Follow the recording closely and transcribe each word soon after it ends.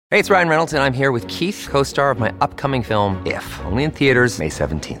Hey, it's Ryan Reynolds, and I'm here with Keith, co-star of my upcoming film, If, only in theaters May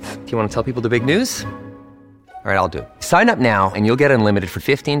 17th. Do you want to tell people the big news? All right, I'll do it. Sign up now and you'll get unlimited for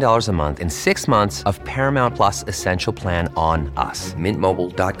 $15 a month and 6 months of Paramount Plus Essential Plan on us.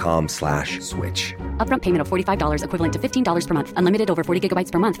 MintMobile.com/switch. Upfront payment of $45 equivalent to $15 per month. Unlimited over 40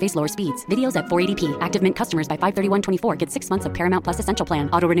 gigabytes per month. Face lower speeds. Videos at 480p. Active Mint customers by 531.24 get 6 months of Paramount Plus Essential Plan.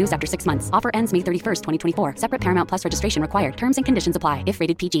 Auto renews after 6 months. Offer ends May 31st, 2024. Separate Paramount Plus registration required. Terms and conditions apply if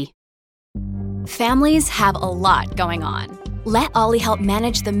rated PG. Families have a lot going on. Let Ollie help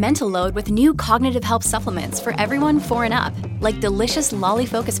manage the mental load with new cognitive help supplements for everyone 4 and up, like delicious Lolly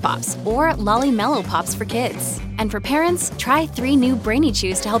Focus Pops or Lolly Mellow Pops for kids. And for parents, try 3 new Brainy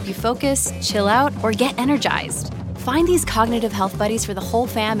Chews to help you focus, chill out, or get energized. Find these cognitive health buddies for the whole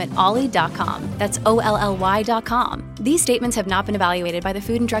fam at ollie.com. That's OLLY.com. These statements have not been evaluated by the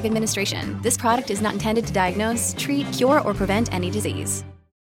Food and Drug Administration. This product is not intended to diagnose, treat, cure, or prevent any disease.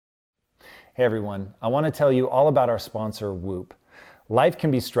 Hey everyone, I want to tell you all about our sponsor, Whoop. Life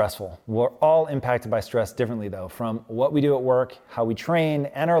can be stressful. We're all impacted by stress differently though. From what we do at work, how we train,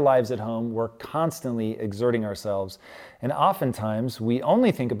 and our lives at home, we're constantly exerting ourselves. And oftentimes, we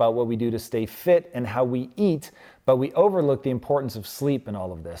only think about what we do to stay fit and how we eat, but we overlook the importance of sleep in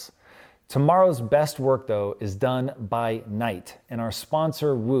all of this. Tomorrow's best work though is done by night. And our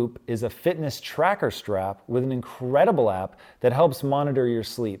sponsor, Whoop, is a fitness tracker strap with an incredible app that helps monitor your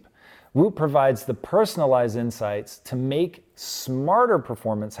sleep. Whoop provides the personalized insights to make smarter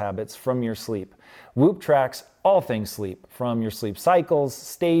performance habits from your sleep. Whoop tracks all things sleep, from your sleep cycles,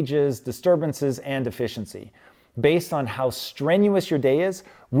 stages, disturbances, and efficiency. Based on how strenuous your day is,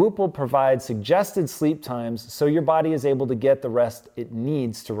 Whoop will provide suggested sleep times so your body is able to get the rest it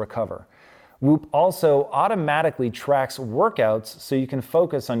needs to recover. Whoop also automatically tracks workouts so you can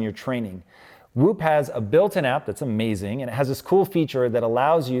focus on your training. Whoop has a built-in app that's amazing, and it has this cool feature that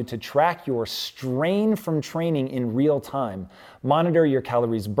allows you to track your strain from training in real time, monitor your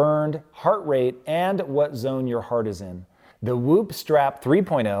calories burned, heart rate, and what zone your heart is in. The Whoop Strap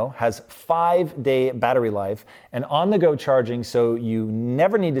 3.0 has 5-day battery life and on-the-go charging, so you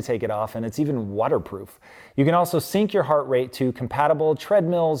never need to take it off, and it's even waterproof. You can also sync your heart rate to compatible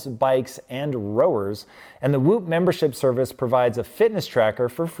treadmills, bikes, and rowers. And the Whoop membership service provides a fitness tracker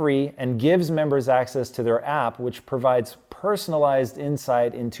for free and gives members access to their app, which provides personalized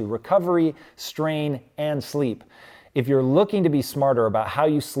insight into recovery, strain, and sleep. If you're looking to be smarter about how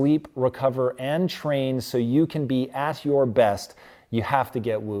you sleep, recover, and train so you can be at your best, you have to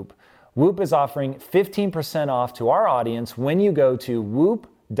get Whoop. Whoop is offering 15% off to our audience when you go to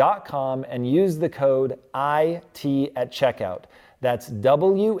whoop.com and use the code IT at checkout. That's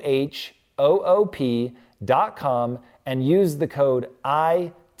WHOOP.com and use the code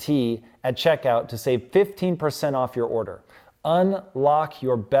IT at checkout to save 15% off your order. Unlock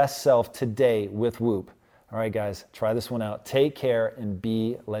your best self today with Whoop. All right, guys, try this one out. Take care and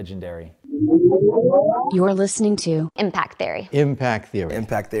be legendary. You're listening to Impact Theory. Impact Theory.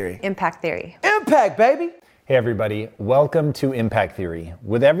 Impact Theory. Impact Theory. Impact, baby! Hey everybody, welcome to Impact Theory.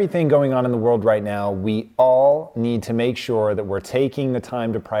 With everything going on in the world right now, we all need to make sure that we're taking the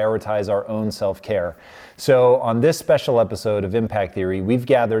time to prioritize our own self-care. So on this special episode of Impact Theory, we've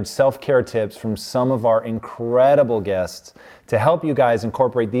gathered self-care tips from some of our incredible guests to help you guys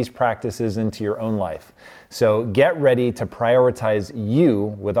incorporate these practices into your own life. So get ready to prioritize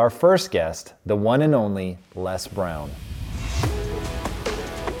you with our first guest, the one and only Les Brown.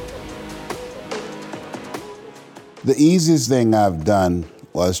 The easiest thing I've done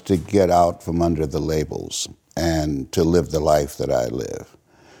was to get out from under the labels and to live the life that I live.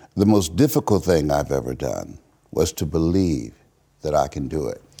 The most difficult thing I've ever done was to believe that I can do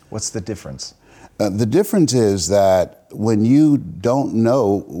it. What's the difference? The difference is that when you don't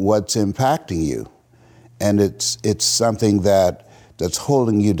know what's impacting you, and it's something that's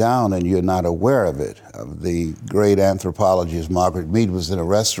holding you down and you're not aware of it. The great anthropologist Margaret Mead was in a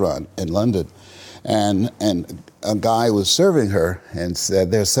restaurant in London, and a guy was serving her and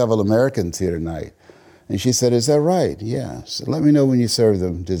said, "There are several Americans here tonight." And she said, "Is that right?" "Yeah." So let me know when you serve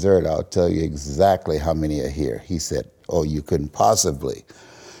them dessert. I'll tell you exactly how many are here. He said, "Oh, you couldn't possibly."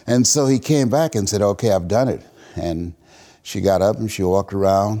 And so he came back and said, "Okay, I've done it." And she got up and she walked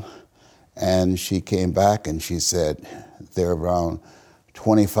around and she came back and she said, "There are around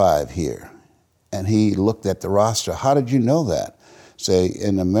 25 here." And he looked at the roster. "How did you know that?" Say,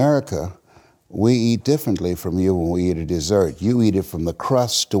 "In America, we eat differently from you when we eat a dessert. You eat it from the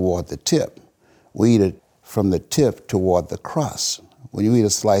crust toward the tip. We eat it from the tip toward the crust. When you eat a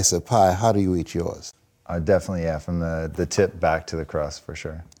slice of pie, how do you eat yours?" Definitely, yeah, from the tip back to the crust, for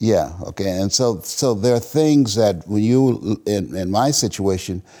sure. Yeah, okay. And so there are things that when you, in my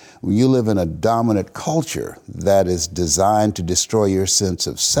situation, when you live in a dominant culture that is designed to destroy your sense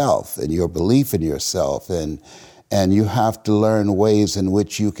of self and your belief in yourself, and you have to learn ways in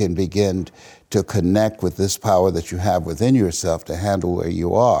which you can begin to connect with this power that you have within yourself to handle where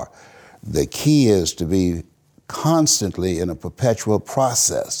you are. The key is to be constantly in a perpetual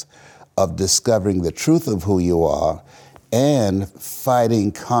process of discovering the truth of who you are and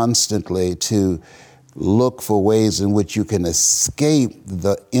fighting constantly to look for ways in which you can escape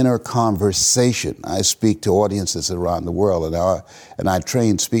the inner conversation. I speak to audiences around the world, and I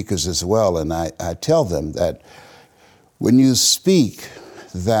train speakers as well, and I tell them that when you speak,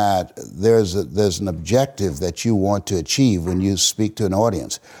 that there's an objective that you want to achieve when you speak to an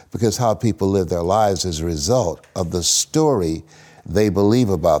audience, because how people live their lives is a result of the story they believe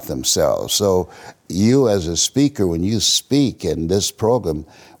about themselves. So you as a speaker, when you speak in this program,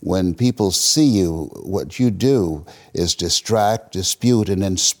 when people see you, what you do is distract, dispute, and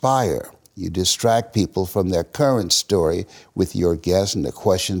inspire. You distract people from their current story with your guests and the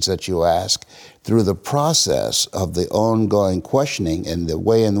questions that you ask. Through the process of the ongoing questioning and the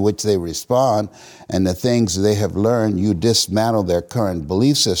way in which they respond and the things they have learned, you dismantle their current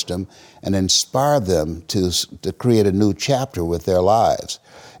belief system and inspire them to create a new chapter with their lives.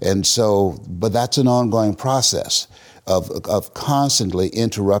 And so, but that's an ongoing process of constantly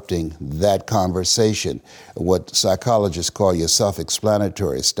interrupting that conversation, what psychologists call your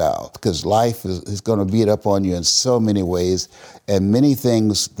self-explanatory style, because life is going to beat up on you in so many ways, and many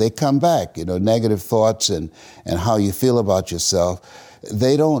things, they come back, negative thoughts and how you feel about yourself,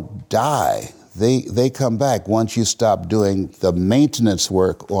 they don't die. They come back once you stop doing the maintenance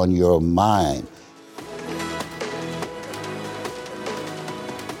work on your mind.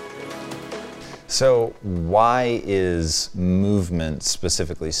 So why is movement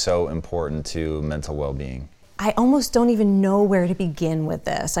specifically so important to mental well-being? I almost don't even know where to begin with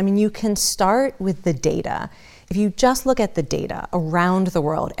this. I mean, you can start with the data. If you just look at the data around the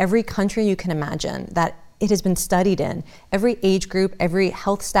world, every country you can imagine that it has been studied in, every age group, every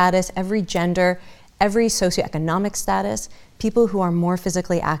health status, every gender, every socioeconomic status, people who are more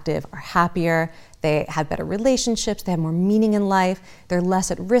physically active are happier, they have better relationships, they have more meaning in life, they're less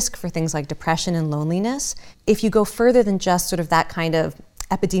at risk for things like depression and loneliness. If you go further than just sort of that kind of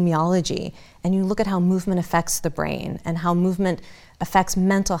epidemiology, and you look at how movement affects the brain and how movement affects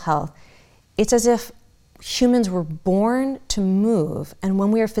mental health, it's as if humans were born to move, and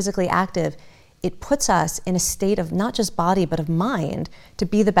when we are physically active, it puts us in a state of not just body, but of mind to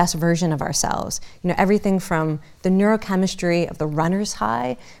be the best version of ourselves. Everything from the neurochemistry of the runner's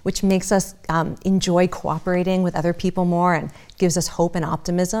high, which makes us enjoy cooperating with other people more and gives us hope and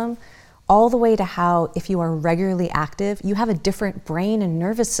optimism, all the way to how, if you are regularly active, you have a different brain and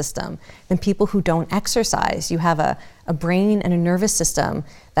nervous system than people who don't exercise. You have a brain and a nervous system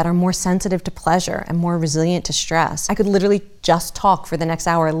that are more sensitive to pleasure and more resilient to stress. I could literally just talk for the next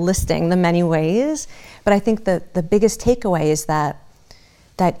hour listing the many ways, but I think that the biggest takeaway is that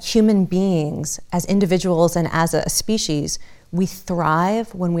human beings, as individuals and as a species, we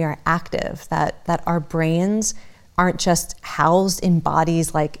thrive when we are active, that our brains aren't just housed in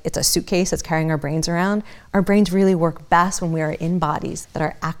bodies like it's a suitcase that's carrying our brains around. Our brains really work best when we are in bodies that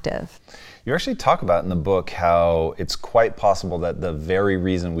are active. You actually talk about in the book how it's quite possible that the very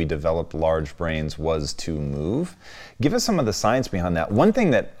reason we developed large brains was to move. Give us some of the science behind that. One thing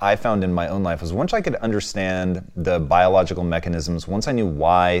that I found in my own life was once I could understand the biological mechanisms, once I knew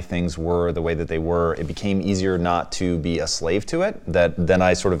why things were the way that they were, it became easier not to be a slave to it. That then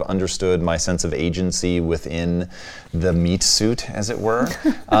I sort of understood my sense of agency within the meat suit, as it were.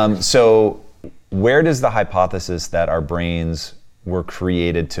 So where does the hypothesis that our brains were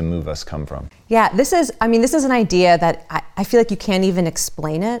created to move us come from? Yeah, this is an idea that I feel like you can't even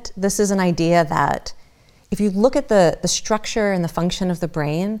explain it. This is an idea that if you look at the structure and the function of the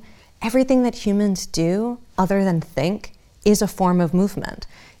brain, everything that humans do other than think is a form of movement.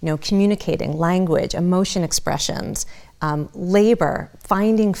 Communicating, language, emotion expressions, labor,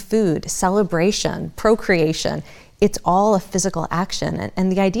 finding food, celebration, procreation, it's all a physical action.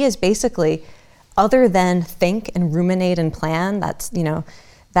 And the idea is basically, other than think and ruminate and plan,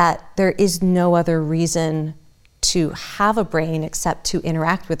 that there is no other reason to have a brain except to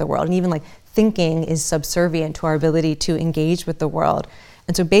interact with the world. And even thinking is subservient to our ability to engage with the world.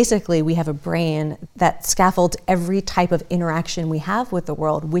 And so basically we have a brain that scaffolds every type of interaction we have with the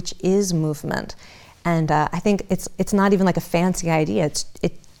world, which is movement. And I think it's not even like a fancy idea,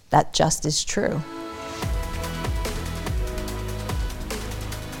 that just is true.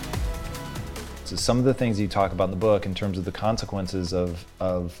 consequences. Some of the things you talk about in the book in terms of the consequences of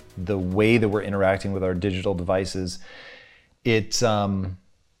the way that we're interacting with our digital devices, it's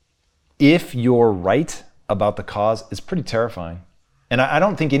if you're right about the cause, it's pretty terrifying. And I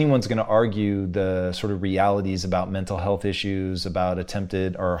don't think anyone's going to argue the sort of realities about mental health issues, about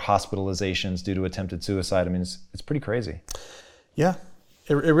attempted or hospitalizations due to attempted suicide. I mean, it's pretty crazy. Yeah,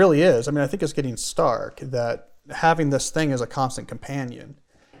 it really is. I mean, I think it's getting stark that having this thing as a constant companion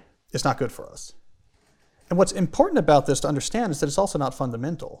is not good for us. And what's important about this to understand is that it's also not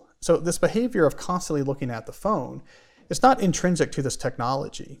fundamental. So this behavior of constantly looking at the phone is not intrinsic to this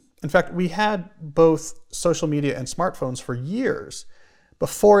technology. In fact, we had both social media and smartphones for years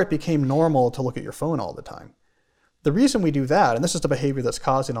before it became normal to look at your phone all the time. The reason we do that, and this is the behavior that's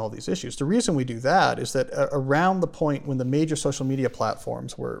causing all these issues, the reason we do that is that around the point when the major social media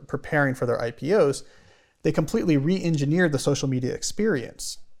platforms were preparing for their IPOs, they completely re-engineered the social media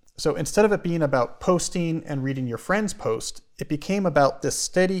experience. So instead of it being about posting and reading your friend's post, it became about this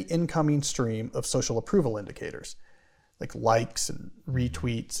steady incoming stream of social approval indicators, like likes and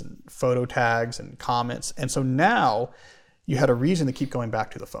retweets and photo tags and comments. And so now you had a reason to keep going back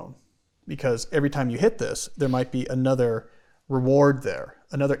to the phone, because every time you hit this, there might be another reward there,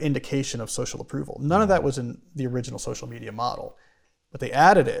 another indication of social approval. None of that was in the original social media model, but they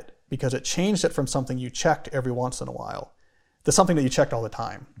added it because it changed it from something you checked every once in a while to something that you checked all the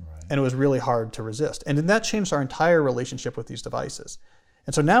time. Right. And it was really hard to resist. And then that changed our entire relationship with these devices.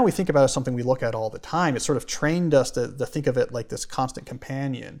 And so now we think about it as something we look at all the time. It sort of trained us to think of it like this constant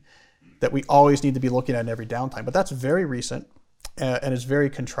companion that we always need to be looking at in every downtime. But that's very recent and it's very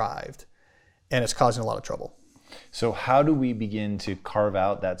contrived, and it's causing a lot of trouble. So how do we begin to carve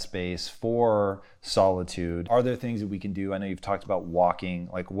out that space for solitude? Are there things that we can do? I know you've talked about walking.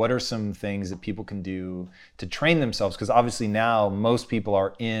 Like, what are some things that people can do to train themselves? Because obviously now most people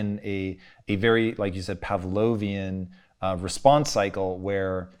are in a very, like you said, Pavlovian response cycle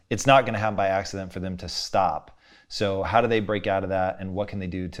where it's not going to happen by accident for them to stop. So how do they break out of that, and what can they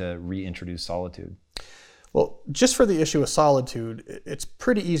do to reintroduce solitude? Well, just for the issue of solitude, it's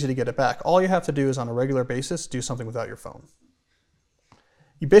pretty easy to get it back. All you have to do is on a regular basis, do something without your phone.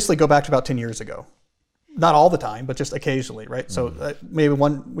 You basically go back to about 10 years ago. Not all the time, but just occasionally, right? Mm-hmm. So maybe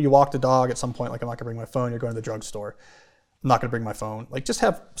when you walk the dog at some point, like I'm not gonna bring my phone, you're going to the drugstore, I'm not gonna bring my phone. Like just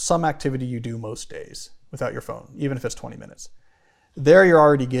have some activity you do most days without your phone, even if it's 20 minutes. There you're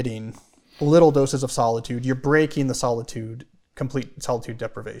already getting little doses of solitude. You're breaking the complete solitude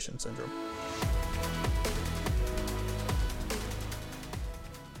deprivation syndrome.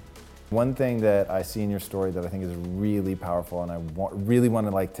 One thing that I see in your story that I think is really powerful, and I really want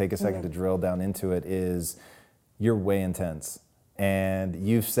to take a second to drill down into it, is you're way intense. And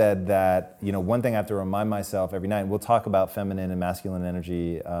you've said that, one thing I have to remind myself every night, we'll talk about feminine and masculine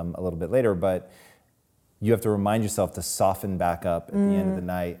energy a little bit later, but you have to remind yourself to soften back up at the end of the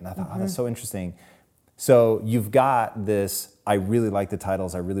night. And I thought, that's so interesting. So you've got this, I really like the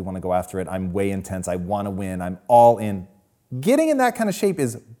titles, I really want to go after it, I'm way intense, I want to win, I'm all in. Getting in that kind of shape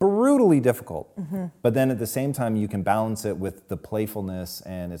is brutally difficult. But then at the same time, you can balance it with the playfulness,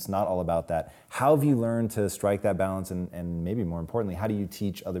 and it's not all about that. How have you learned to strike that balance, and maybe more importantly, how do you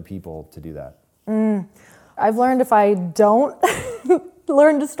teach other people to do that? I've learned if I don't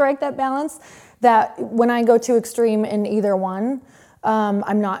learn to strike that balance, that when I go too extreme in either one,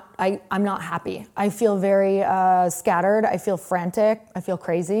 I'm not happy. I feel very scattered, I feel frantic, I feel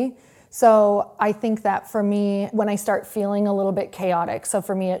crazy. So I think that for me, when I start feeling a little bit chaotic, so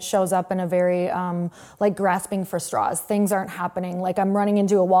for me it shows up in a very like grasping for straws. Things aren't happening, like I'm running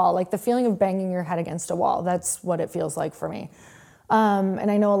into a wall, like the feeling of banging your head against a wall. That's what it feels like for me. And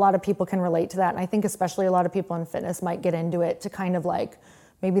I know a lot of people can relate to that. And I think especially a lot of people in fitness might get into it to kind of like,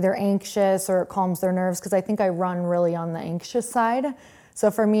 maybe they're anxious or it calms their nerves, because I think I run really on the anxious side. So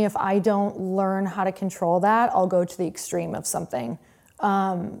for me, if I don't learn how to control that, I'll go to the extreme of something.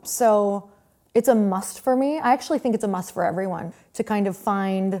 So it's a must for me. I actually think it's a must for everyone to kind of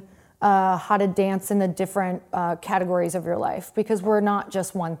find how to dance in the different categories of your life, because we're not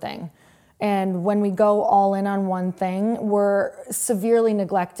just one thing. And when we go all in on one thing, we're severely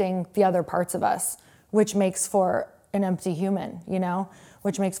neglecting the other parts of us, which makes for an empty human,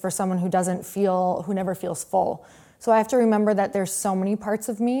 which makes for someone who never feels full. So I have to remember that there's so many parts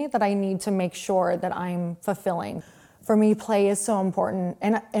of me that I need to make sure that I'm fulfilling. For me, play is so important.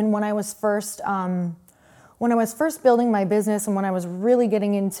 And when I was first building my business and when I was really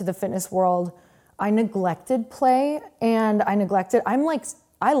getting into the fitness world, I neglected play, and I'm like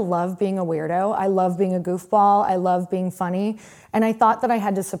I love being a weirdo. I love being a goofball. I love being funny. And I thought that I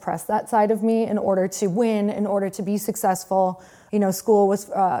had to suppress that side of me in order to win, in order to be successful. You know,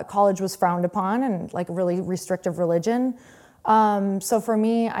 college was frowned upon and like a really restrictive religion. So for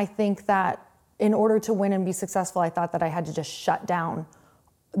me, I think that in order to win and be successful, I thought that I had to just shut down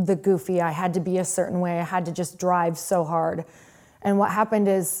the goofy. I had to be a certain way. I had to just drive so hard. And what happened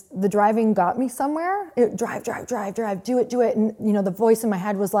is the driving got me somewhere. Drive, do it. And, you know, the voice in my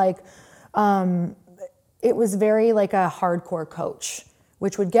head was like, it was very like a hardcore coach,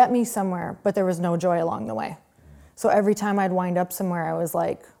 which would get me somewhere, but there was no joy along the way. So every time I'd wind up somewhere, I was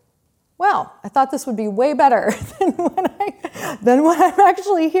like, well, I thought this would be way better than when I'm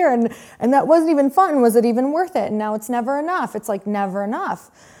actually here. And that wasn't even fun. Was it even worth it? And now it's never enough. It's like never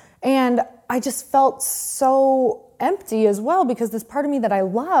enough. And I just felt so empty as well, because this part of me that I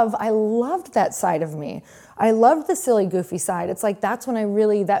loved that side of me. I loved the silly, goofy side. It's like, that's when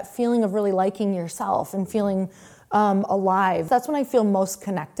that feeling of really liking yourself and feeling alive. That's when I feel most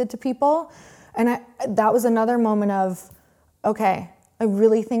connected to people. And that was another moment of, okay, I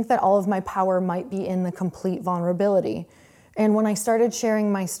really think that all of my power might be in the complete vulnerability. And when I started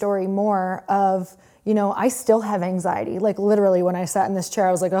sharing my story more of, you know, I still have anxiety. Like literally when I sat in this chair,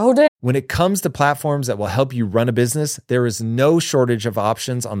 I was like, oh, damn. When it comes to platforms that will help you run a business, there is no shortage of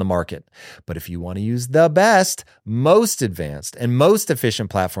options on the market. But if you want to use the best, most advanced, and most efficient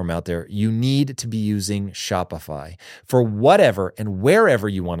platform out there, you need to be using Shopify. For whatever and wherever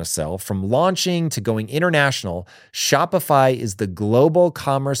you want to sell, from launching to going international, Shopify is the global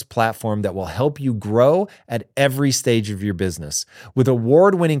commerce platform that will help you grow at every stage of your business. With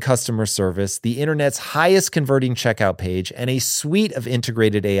award-winning customer service, the internet's highest converting checkout page, and a suite of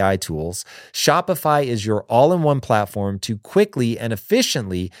integrated AI tools, Shopify is your all-in-one platform to quickly and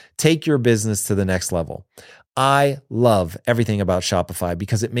efficiently take your business to the next level. I love everything about Shopify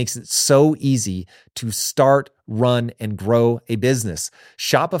because it makes it so easy to start, run, and grow a business.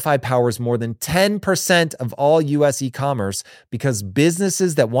 Shopify powers more than 10% of all US e-commerce because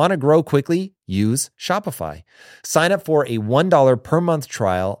businesses that want to grow quickly use Shopify. Sign up for a $1 per month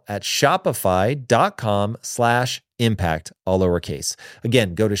trial at shopify.com/impact, all lowercase.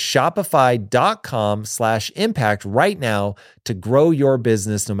 Again, go to shopify.com/impact right now to grow your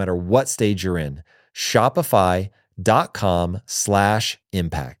business no matter what stage you're in.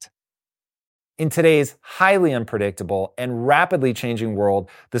 Shopify.com/impact. In today's highly unpredictable and rapidly changing world,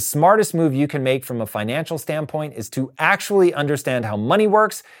 the smartest move you can make from a financial standpoint is to actually understand how money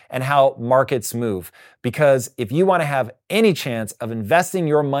works and how markets move. Because if you want to have any chance of investing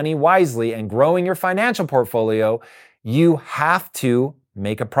your money wisely and growing your financial portfolio, you have to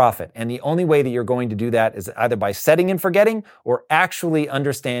make a profit. And the only way that you're going to do that is either by setting and forgetting or actually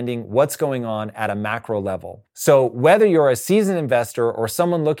understanding what's going on at a macro level. So whether you're a seasoned investor or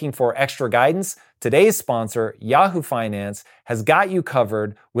someone looking for extra guidance, today's sponsor, Yahoo Finance, has got you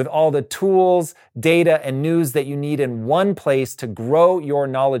covered with all the tools, data, and news that you need in one place to grow your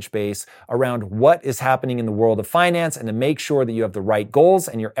knowledge base around what is happening in the world of finance and to make sure that you have the right goals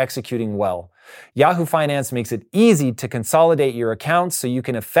and you're executing well. Yahoo Finance makes it easy to consolidate your accounts so you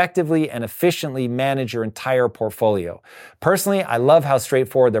can effectively and efficiently manage your entire portfolio. Personally, I love how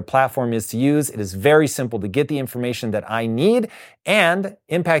straightforward their platform is to use. It is very simple to get the information that I need, and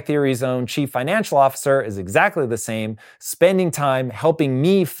Impact Theory's own Chief Financial Officer is exactly the same, spending time helping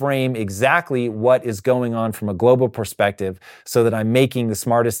me frame exactly what is going on from a global perspective so that I'm making the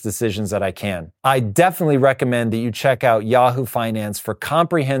smartest decisions that I can. I definitely recommend that you check out Yahoo Finance for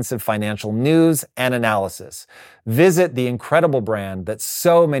comprehensive financial news and analysis. Visit the incredible brand that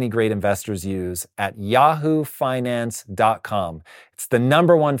so many great investors use at yahoofinance.com. It's the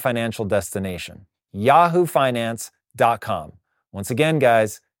 #1 financial destination, yahoofinance.com. Once again,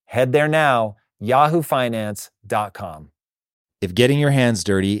 guys, head there now, yahoofinance.com. If getting your hands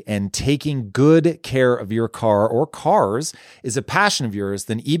dirty and taking good care of your car or cars is a passion of yours,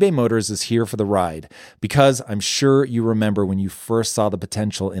 then eBay Motors is here for the ride. Because I'm sure you remember when you first saw the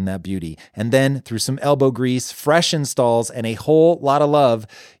potential in that beauty. And then through some elbow grease, fresh installs, and a whole lot of love,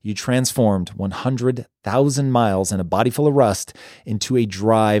 you transformed 100,000 miles and a body full of rust into a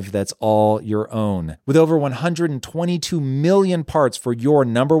drive that's all your own. With over 122 million parts for your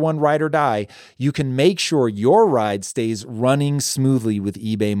 #1 ride or die, you can make sure your ride stays running smoothly with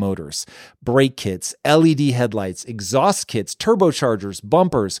eBay Motors. Brake kits, LED headlights, exhaust kits, turbochargers,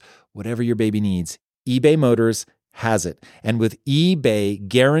 bumpers, whatever your baby needs, eBay Motors has it. And with eBay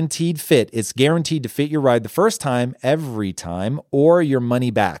Guaranteed Fit, it's guaranteed to fit your ride the first time, every time, or your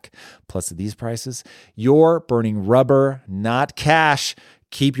money back. Plus, at these prices, you're burning rubber, not cash.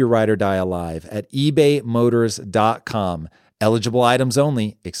 Keep your ride or die alive at ebaymotors.com. Eligible items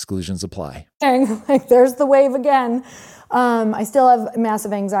only. Exclusions apply. Like, there's the wave again. I still have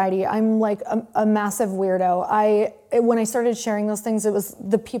massive anxiety. I'm like a massive weirdo. When I started sharing those things, it was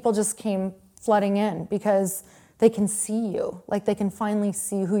the people just came flooding in because they can see you. Like, they can finally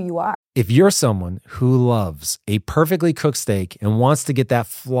see who you are. If you're someone who loves a perfectly cooked steak and wants to get that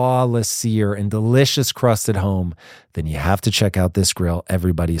flawless sear and delicious crust at home, then you have to check out this grill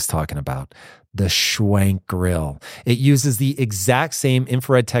everybody's talking about, the Schwenk Grill. It uses the exact same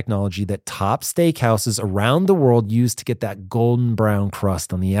infrared technology that top steakhouses around the world use to get that golden brown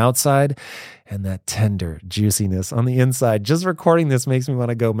crust on the outside and that tender juiciness on the inside. Just recording this makes me want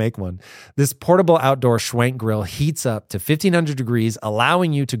to go make one. This portable outdoor Schwenk Grill heats up to 1500 degrees,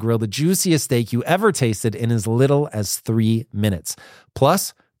 allowing you to grill the juiciest steak you ever tasted in as little as 3 minutes.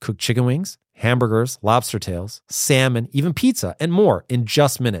 Plus, cook chicken wings, hamburgers, lobster tails, salmon, even pizza, and more in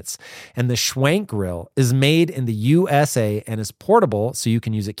just minutes. And the Schwenk Grill is made in the USA and is portable, so you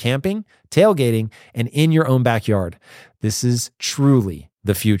can use it camping, tailgating, and in your own backyard. This is truly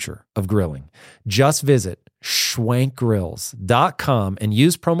the future of grilling. Just visit schwenkgrills.com and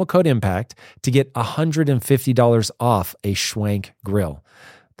use promo code IMPACT to get $150 off a Schwenk Grill.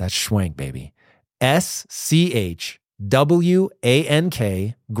 That's Schwenk, baby. SCHWANK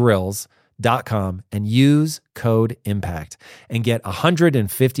grills.com and use code IMPACT and get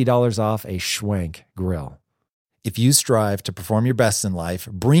 $150 off a Schwenk Grill. If you strive to perform your best in life,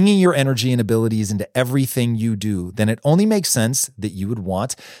 bringing your energy and abilities into everything you do, then it only makes sense that you would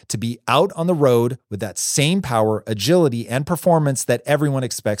want to be out on the road with that same power, agility, and performance that everyone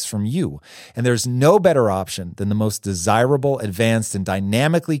expects from you. And there's no better option than the most desirable, advanced, and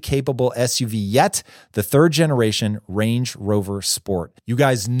dynamically capable SUV yet, the third generation Range Rover Sport. You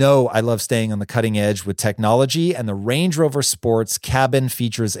guys know I love staying on the cutting edge with technology, and the Range Rover Sport's cabin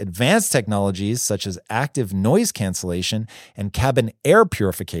features advanced technologies such as active noise cancellation and cabin air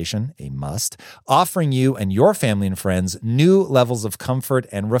purification, a must, offering you and your family and friends new levels of comfort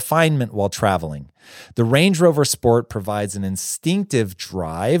and refinement while traveling. The Range Rover Sport provides an instinctive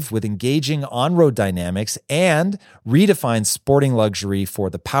drive with engaging on-road dynamics and redefines sporting luxury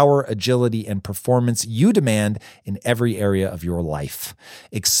for the power, agility, and performance you demand in every area of your life.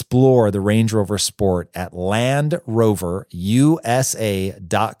 Explore the Range Rover Sport at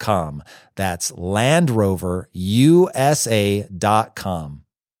LandRoverUSA.com. That's LandRoverUSA.com.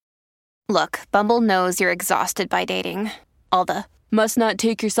 Look, Bumble knows you're exhausted by dating. All the must not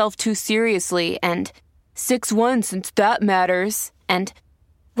take yourself too seriously and 6'1" since that matters. And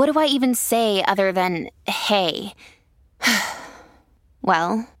what do I even say other than hey?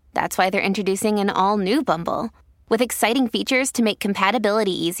 Well, that's why they're introducing an all-new Bumble with exciting features to make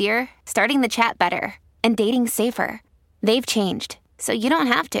compatibility easier, starting the chat better, and dating safer. They've changed, so you don't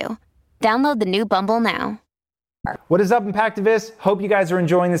have to. Download the new Bumble now. What is up, Impactivists? Hope you guys are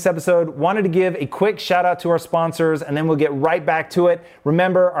enjoying this episode. Wanted to give a quick shout out to our sponsors, and then we'll get right back to it.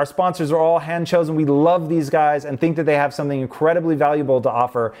 Remember, our sponsors are all hand-chosen. We love these guys and think that they have something incredibly valuable to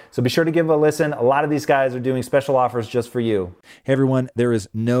offer. So be sure to give a listen. A lot of these guys are doing special offers just for you. Hey everyone, there is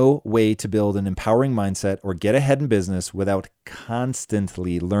no way to build an empowering mindset or get ahead in business without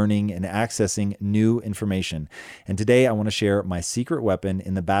constantly learning and accessing new information. And today I want to share my secret weapon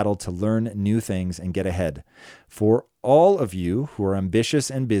in the battle to learn new things and get ahead. For all of you who are ambitious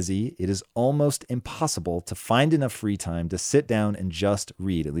and busy, it is almost impossible to find enough free time to sit down and just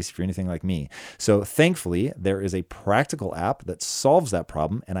read, at least if you're anything like me. So thankfully, there is a practical app that solves that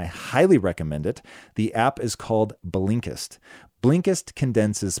problem, and I highly recommend it. The app is called Blinkist. Blinkist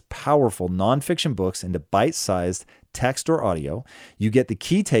condenses powerful nonfiction books into bite-sized text or audio. You get the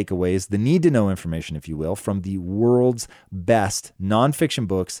key takeaways, the need-to-know information, if you will, from the world's best nonfiction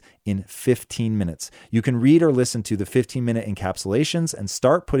books in 15 minutes. You can read or listen to the 15-minute encapsulations and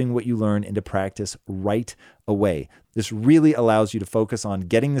start putting what you learn into practice right away. This really allows you to focus on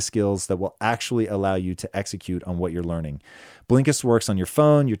getting the skills that will actually allow you to execute on what you're learning. Blinkist works on your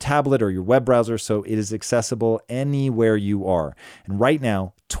phone, your tablet, or your web browser, so it is accessible anywhere you are. And right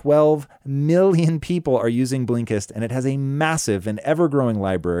now, 12 million people are using Blinkist, and it has a massive and ever-growing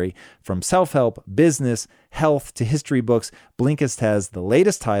library from self-help, business, health, to history books. Blinkist has the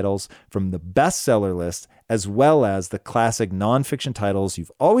latest titles from the bestseller list, as well as the classic nonfiction titles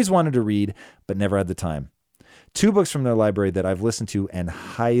you've always wanted to read, but never had the time. 2 books from their library that I've listened to and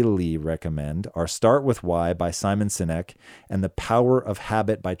highly recommend are Start With Why by Simon Sinek and The Power of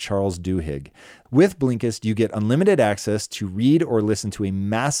Habit by Charles Duhigg. With Blinkist, you get unlimited access to read or listen to a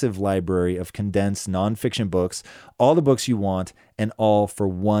massive library of condensed nonfiction books, all the books you want, and all for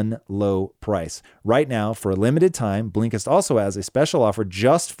one low price. Right now, for a limited time, Blinkist also has a special offer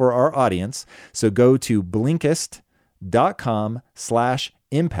just for our audience. So go to Blinkist.com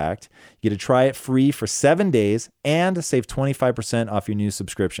Blinkist.com/impact. You get to try it free for 7 days and save 25% off your new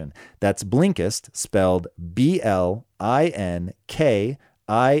subscription. That's Blinkist, spelled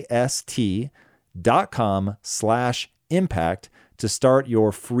BLINKIST.com/impact to start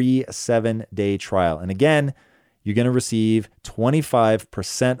your free 7-day trial. And again, you're going to receive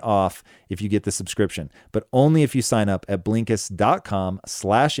 25% off if you get the subscription, but only if you sign up at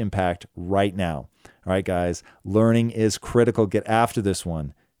Blinkist.com/impact right now. All right, guys, learning is critical. Get after this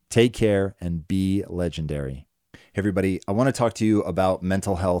one. Take care and be legendary. Hey, everybody, I want to talk to you about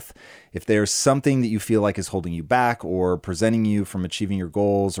mental health. If there's something that you feel like is holding you back or preventing you from achieving your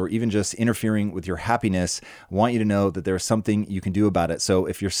goals or even just interfering with your happiness, I want you to know that there's something you can do about it. So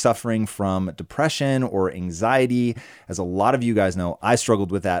if you're suffering from depression or anxiety, as a lot of you guys know, I struggled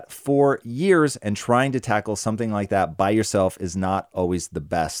with that for years, and trying to tackle something like that by yourself is not always the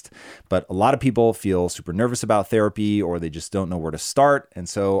best. But a lot of people feel super nervous about therapy, or they just don't know where to start. And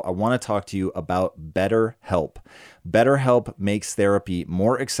so I want to talk to you about BetterHelp. BetterHelp makes therapy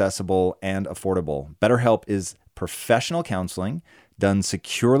more accessible and affordable. BetterHelp is professional counseling done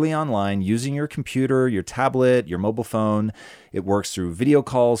securely online using your computer, your tablet, your mobile phone. It works through video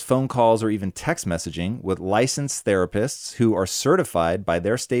calls, phone calls, or even text messaging with licensed therapists who are certified by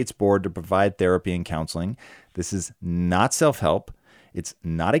their state's board to provide therapy and counseling. This is not self-help. It's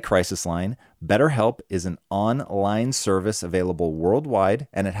not a crisis line. BetterHelp is an online service available worldwide,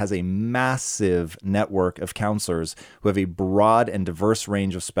 and it has a massive network of counselors who have a broad and diverse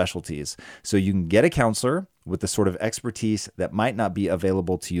range of specialties. So you can get a counselor with the sort of expertise that might not be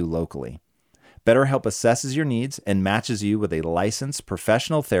available to you locally. BetterHelp assesses your needs and matches you with a licensed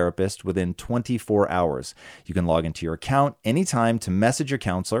professional therapist within 24 hours. You can log into your account anytime to message your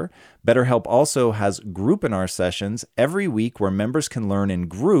counselor. BetterHelp also has groupinar sessions every week where members can learn in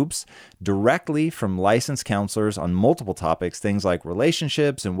groups directly from licensed counselors on multiple topics, things like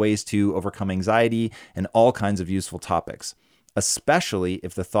relationships and ways to overcome anxiety and all kinds of useful topics. Especially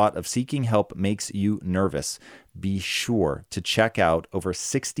if the thought of seeking help makes you nervous, be sure to check out over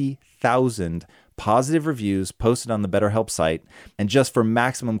 60,000 positive reviews posted on the BetterHelp site. And just for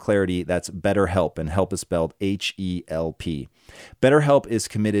maximum clarity, that's BetterHelp, and help is spelled H-E-L-P. BetterHelp is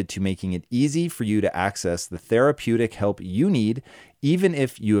committed to making it easy for you to access the therapeutic help you need, even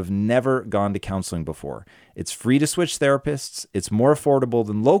if you have never gone to counseling before. It's free to switch therapists, it's more affordable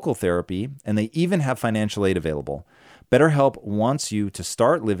than local therapy, and they even have financial aid available. BetterHelp wants you to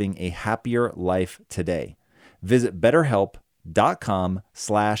start living a happier life today. Visit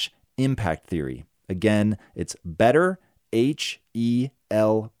BetterHelp.com/impact theory. Again, it's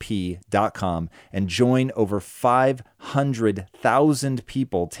BetterHelp.com, and join over 500,000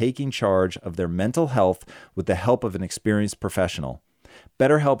 people taking charge of their mental health with the help of an experienced professional.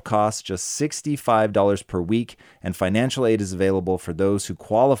 BetterHelp costs just $65 per week, and financial aid is available for those who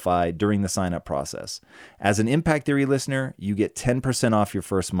qualify during the sign-up process. As an Impact Theory listener, you get 10% off your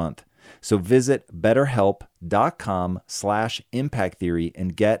first month. So visit BetterHelp.com/impact theory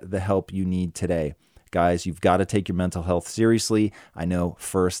and get the help you need today. Guys, you've got to take your mental health seriously. I know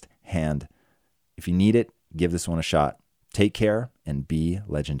firsthand. If you need it, give this one a shot. Take care and be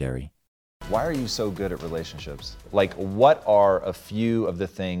legendary. Why are you so good at relationships? Like, what are a few of the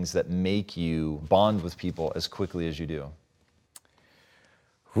things that make you bond with people as quickly as you do?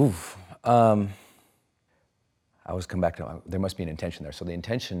 I always come back to, there must be an intention there. So the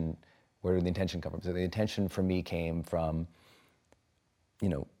intention, where did the intention come from? So the intention for me came from,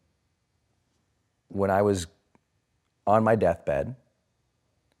 when I was on my deathbed,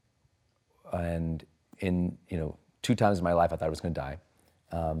 and in, 2 times in my life I thought I was gonna die.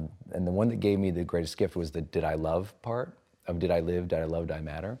 And the one that gave me the greatest gift was the did I love part of did I live, did I love, did I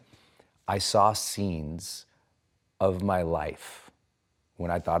matter? I saw scenes of my life. When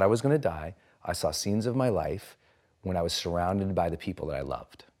I thought I was gonna die, I saw scenes of my life when I was surrounded by the people that I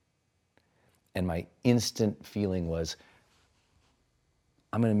loved. And my instant feeling was,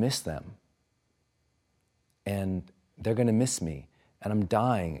 I'm gonna miss them. And they're gonna miss me. And I'm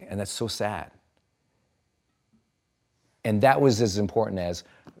dying, and that's so sad. And that was as important as,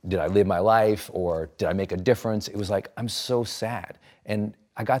 did I live my life or did I make a difference? It was like, I'm so sad. And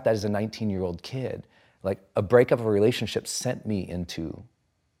I got that as a 19-year-old kid. Like, a breakup of a relationship sent me into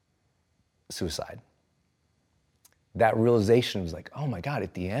suicide. That realization was like, oh my God,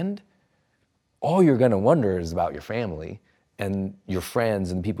 at the end, all you're gonna wonder is about your family and your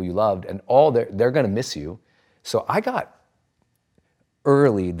friends and the people you loved, and all they're gonna miss you. So I got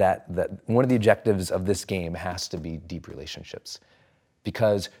early that one of the objectives of this game has to be deep relationships,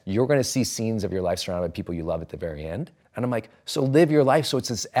 because you're gonna see scenes of your life surrounded by people you love at the very end. And I'm like, so live your life so it's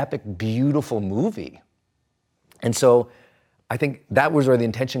this epic, beautiful movie. And so I think that was where the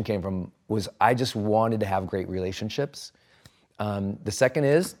intention came from, was I just wanted to have great relationships. The second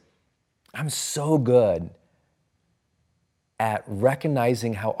is, I'm so good at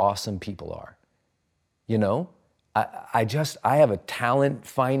recognizing how awesome people are. You know, I have a talent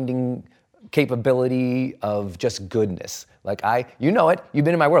finding capability of just goodness. Like you know it, you've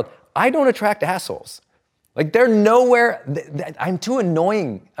been in my world. I don't attract assholes. Like they're nowhere, I'm too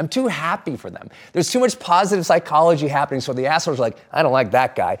annoying. I'm too happy for them. There's too much positive psychology happening, so the assholes are like, I don't like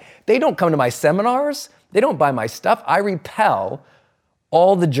that guy. They don't come to my seminars. They don't buy my stuff. I repel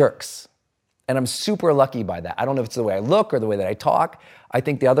all the jerks. And I'm super lucky by that. I don't know if it's the way I look or the way that I talk. I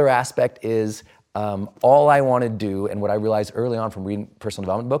think the other aspect is all I want to do, and what I realized early on from reading personal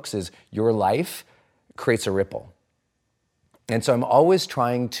development books, is your life creates a ripple. And so I'm always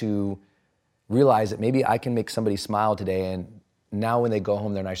trying to realize that maybe I can make somebody smile today, and now when they go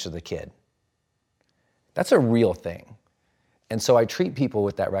home, they're nicer to the kid. That's a real thing. And so I treat people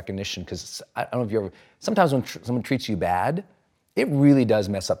with that recognition, because I don't know if you ever, sometimes when someone treats you bad, it really does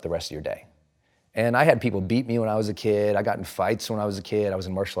mess up the rest of your day. And I had people beat me when I was a kid. I got in fights when I was a kid. I was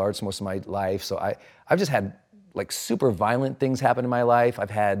in martial arts most of my life. So I've just had like super violent things happen in my life. I've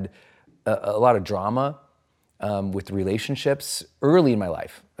had a lot of drama with relationships early in my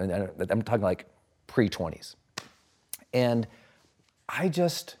life. And I'm talking like pre-20s. And I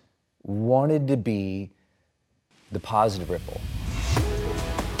just wanted to be the positive ripple.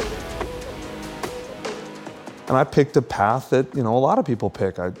 And I picked a path that, a lot of people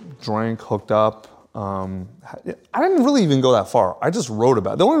pick. I drank, hooked up. I didn't really even go that far. I just wrote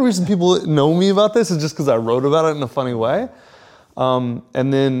about it. The only reason people know me about this is just because I wrote about it in a funny way. And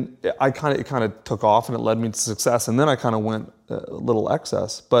then it kind of took off, and it led me to success. And then I kind of went a little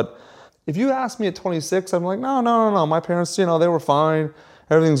excess. But if you asked me at 26, I'm like, no. My parents, they were fine.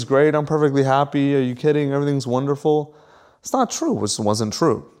 Everything's great. I'm perfectly happy. Are you kidding? Everything's wonderful. It's not true. It wasn't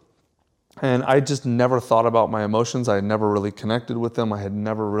true. And I just never thought about my emotions. I had never really connected with them. I had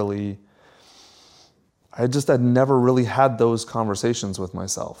never really had those conversations with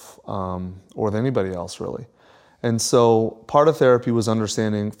myself, or with anybody else really. And so part of therapy was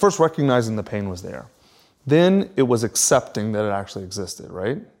understanding, first recognizing the pain was there. Then it was accepting that it actually existed,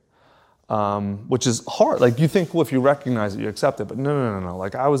 right? Which is hard. Like you think, well, if you recognize it, you accept it. But no.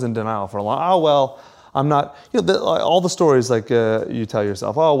 Like I was in denial for a long, I'm not, all the stories like you tell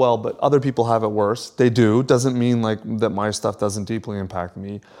yourself, but other people have it worse. They do. Doesn't mean like that my stuff doesn't deeply impact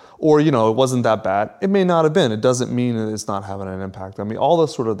me. Or, it wasn't that bad. It may not have been. It doesn't mean that it's not having an impact on me. All that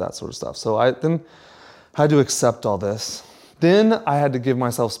sort of stuff. So I then had to accept all this. Then I had to give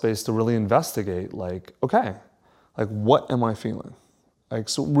myself space to really investigate, like, okay, like what am I feeling? Like,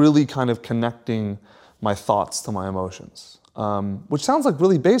 so really kind of connecting my thoughts to my emotions, which sounds like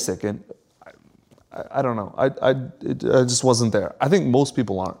really basic. And I don't know. It just wasn't there. I think most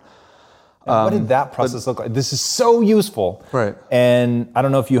people aren't. What did that process look like? This is so useful. Right. And I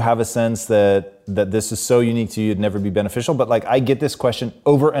don't know if you have a sense that this is so unique to you, it'd never be beneficial, but like I get this question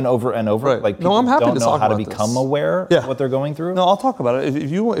over and over and over. Right. Like people I'm happy don't to know talk how to about become this. aware of what they're going through. No, I'll talk about it.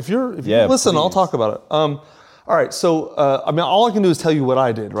 If you listen, please. I'll talk about it. All right, so all I can do is tell you what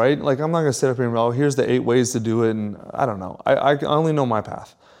I did, right? Like I'm not gonna sit up here and go, here's the 8 ways to do it, and I don't know. I only know my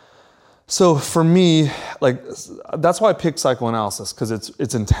path. So for me, like that's why I picked psychoanalysis, because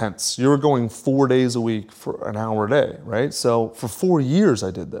it's intense. You're going 4 days a week for an hour a day, right? So for 4 years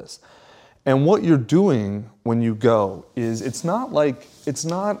I did this. And what you're doing when you go is it's not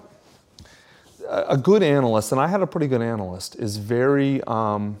a good analyst, and I had a pretty good analyst, is very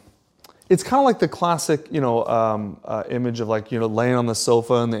it's kind of like the classic, image of like, laying on the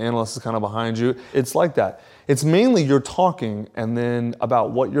sofa and the analyst is kind of behind you. It's like that. It's mainly you're talking and then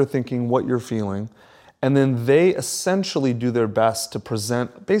about what you're thinking, what you're feeling, and then they essentially do their best to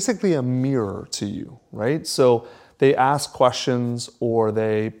present basically a mirror to you, right? So they ask questions or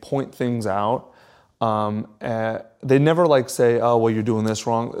they point things out. They never like say, oh, well, you're doing this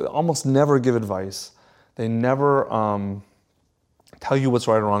wrong. They almost never give advice. They never tell you what's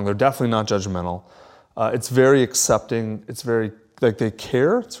right or wrong. They're definitely not judgmental. It's very accepting. It's very, like they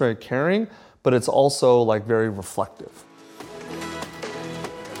care. It's very caring, but it's also like very reflective.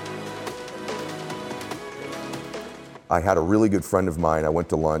 I had a really good friend of mine. I went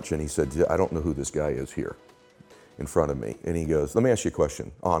to lunch and he said, I don't know who this guy is here in front of me. And he goes, let me ask you a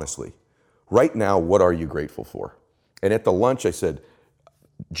question, honestly. Right now, what are you grateful for? And at the lunch, I said,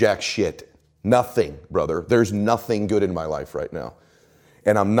 jack shit. Nothing, brother. There's nothing good in my life right now.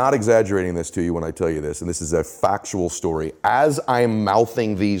 And I'm not exaggerating this to you when I tell you this, and this is a factual story. As I'm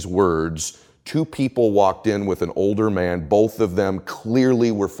mouthing these words 2 people walked in with an older man. Both of them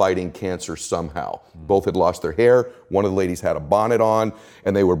clearly were fighting cancer somehow. Both had lost their hair. One of the ladies had a bonnet on,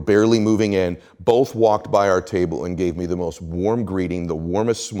 and they were barely moving in. Both walked by our table and gave me the most warm greeting, the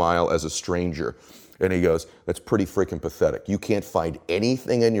warmest smile as a stranger. And he goes, that's pretty freaking pathetic. You can't find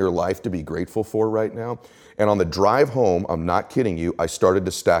anything in your life to be grateful for right now. And on the drive home, I'm not kidding you, I started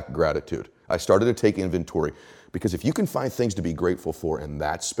to stack gratitude. I started to take inventory. Because if you can find things to be grateful for in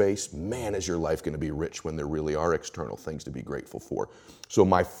that space, man, is your life going to be rich when there really are external things to be grateful for. So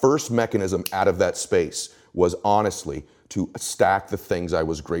my first mechanism out of that space was honestly to stack the things I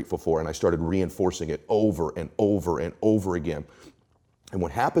was grateful for, and I started reinforcing it over and over and over again. And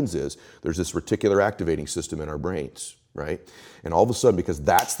what happens is there's this reticular activating system in our brains, right? And all of a sudden, because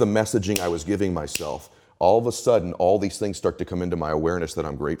that's the messaging I was giving myself, all of a sudden, all these things start to come into my awareness that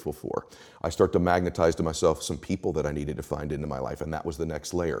I'm grateful for. I start to magnetize to myself some people that I needed to find into my life, and that was the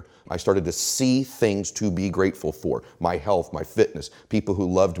next layer. I started to see things to be grateful for. My health, my fitness, people who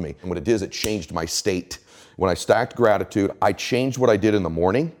loved me. And what it did is it changed my state. When I stacked gratitude, I changed what I did in the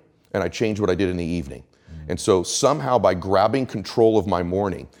morning, and I changed what I did in the evening. And so somehow by grabbing control of my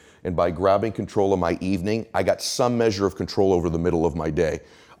morning and by grabbing control of my evening, I got some measure of control over the middle of my day.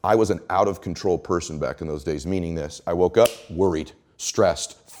 I was an out of control person back in those days, meaning this: I woke up worried,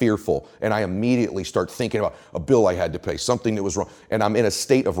 stressed, fearful, and I immediately start thinking about a bill I had to pay, something that was wrong, and I'm in a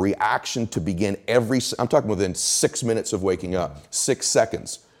state of reaction to begin I'm talking within 6 minutes of waking up, 6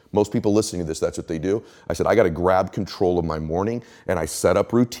 seconds. Most people listening to this, that's what they do. I said, I got to grab control of my morning, and I set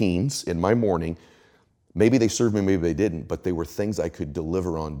up routines in my morning. Maybe they served me, maybe they didn't, but they were things I could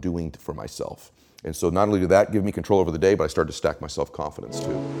deliver on doing for myself. And so not only did that give me control over the day, but I started to stack my self-confidence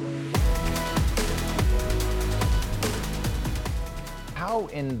too. How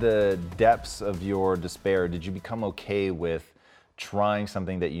in the depths of your despair did you become okay with trying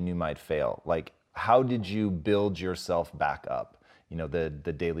something that you knew might fail? Like, how did you build yourself back up? You know, the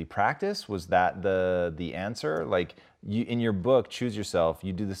daily practice, was that the answer? Like, you, in your book, Choose Yourself,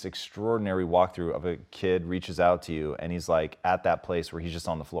 you do this extraordinary walkthrough of a kid reaches out to you and he's like at that place where he's just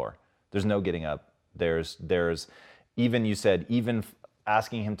on the floor. There's no getting up. There's even, you said, even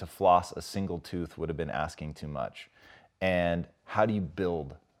asking him to floss a single tooth would have been asking too much. And how do you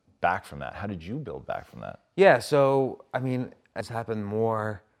build back from that? How did you build back from that? Yeah, so, I mean, it's happened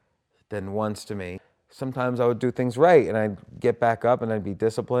more than once to me. Sometimes I would do things right and I'd get back up and I'd be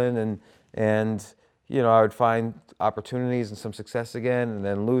disciplined and you know, I would find opportunities and some success again and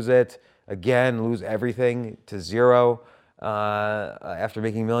then lose it again, lose everything to zero after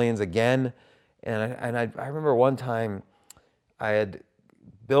making millions again. And I remember one time I had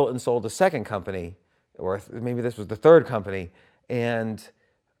built and sold a second company, or maybe this was the third company, and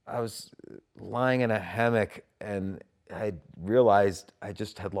I was lying in a hammock and I realized I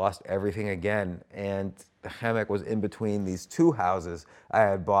just had lost everything again. And the hammock was in between these 2 houses I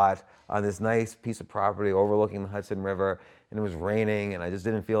had bought on this nice piece of property overlooking the Hudson River, and it was raining and I just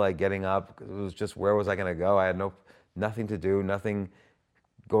didn't feel like getting up because it was just, where was I gonna go? I had nothing to do, nothing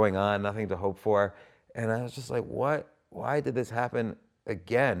going on, nothing to hope for. And I was just like, why did this happen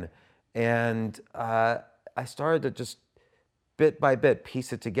again? And I started to just bit by bit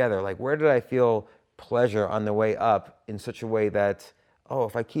piece it together. Like, where did I feel pleasure on the way up in such a way that, oh,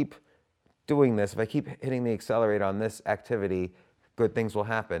 if I keep doing this, if I keep hitting the accelerator on this activity, good things will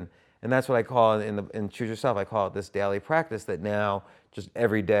happen. And that's what I call in Choose Yourself, I call it this daily practice that now just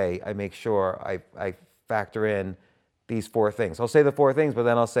every day I make sure I factor in these 4 things. I'll say the 4 things, but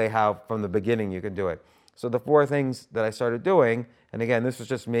then I'll say how from the beginning you can do it. So the 4 things that I started doing, and again, this was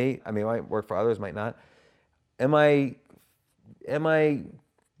just me, I mean, it might work for others, might not. Am I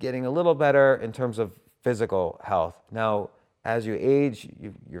getting a little better in terms of physical health? Now, as you age,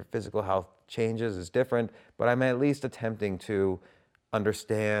 your physical health changes, is different, but I'm at least attempting to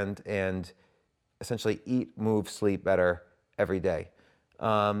understand and essentially eat, move, sleep better every day.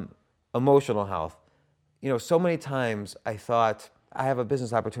 Emotional health. You know, so many times I thought, I have a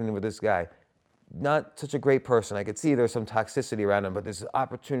business opportunity with this guy. Not such a great person. I could see there's some toxicity around him, but this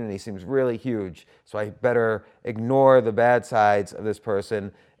opportunity seems really huge. So I better ignore the bad sides of this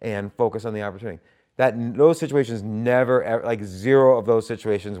person and focus on the opportunity. Those situations never, ever, like 0 of those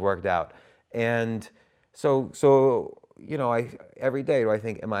situations worked out. And so you know, every day do I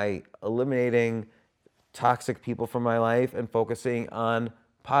think, am I eliminating toxic people from my life and focusing on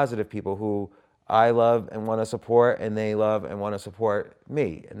positive people who I love and want to support, and they love and want to support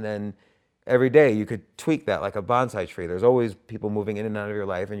me? And then every day you could tweak that like a bonsai tree. There's always people moving in and out of your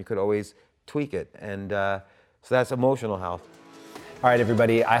life, and you could always tweak it. And so that's emotional health. All right,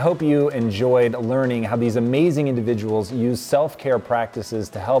 everybody, I hope you enjoyed learning how these amazing individuals use self-care practices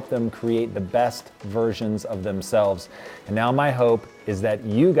to help them create the best versions of themselves. And now my hope is that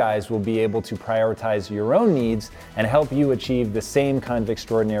you guys will be able to prioritize your own needs and help you achieve the same kind of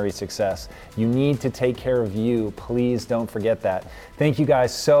extraordinary success. You need to take care of you. Please don't forget that. Thank you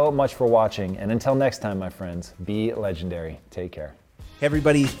guys so much for watching. And until next time, my friends, be legendary. Take care. Hey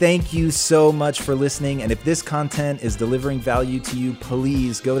everybody, thank you so much for listening. And if this content is delivering value to you,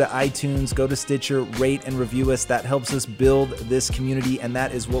 please go to iTunes, go to Stitcher, rate and review us. That helps us build this community, and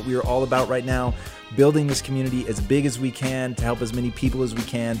that is what we are all about right now. Building this community as big as we can to help as many people as we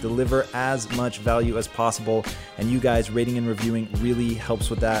can, deliver as much value as possible. And you guys rating and reviewing really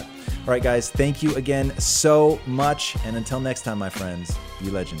helps with that. All right, guys, thank you again so much. And until next time, my friends, be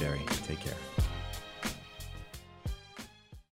legendary. Take care.